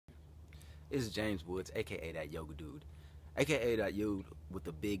It's James Woods, aka that yoga dude, aka that dude with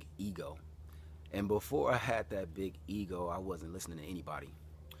the big ego. And before I had that big ego, I wasn't listening to anybody.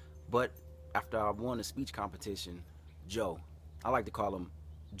 But after I won the speech competition, Joe, I like to call him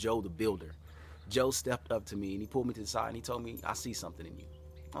Joe the Builder. Joe stepped up to me and he pulled me to the side and he told me, I see something in you.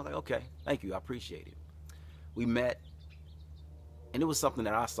 I was like, okay, thank you, I appreciate it. We met, and it was something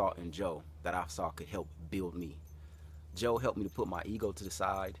that I saw in Joe that I saw could help build me. Joe helped me to put my ego to the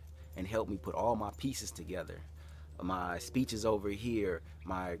side and helped me put all my pieces together. My speeches over here,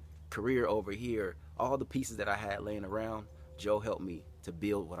 my career over here, all the pieces that I had laying around, Joe helped me to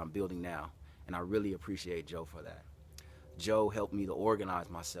build what I'm building now. And I really appreciate Joe for that. Joe helped me to organize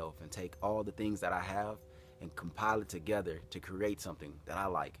myself and take all the things that I have and compile it together to create something that I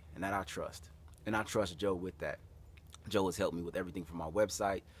like and that I trust. And I trust Joe with that. Joe has helped me with everything from my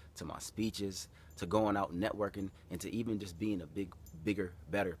website to my speeches to going out networking and to even just being a bigger,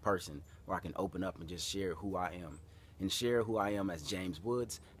 better person where I can open up and just share who I am and share who I am as James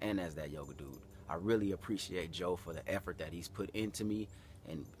Woods and as that yoga dude. I really appreciate Joe for the effort that he's put into me,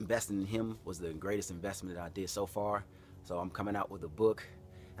 and investing in him was the greatest investment that I did so far. So I'm coming out with a book,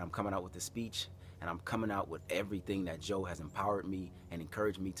 and I'm coming out with a speech, and I'm coming out with everything that Joe has empowered me and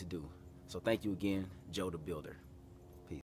encouraged me to do. So thank you again, Joe the Builder.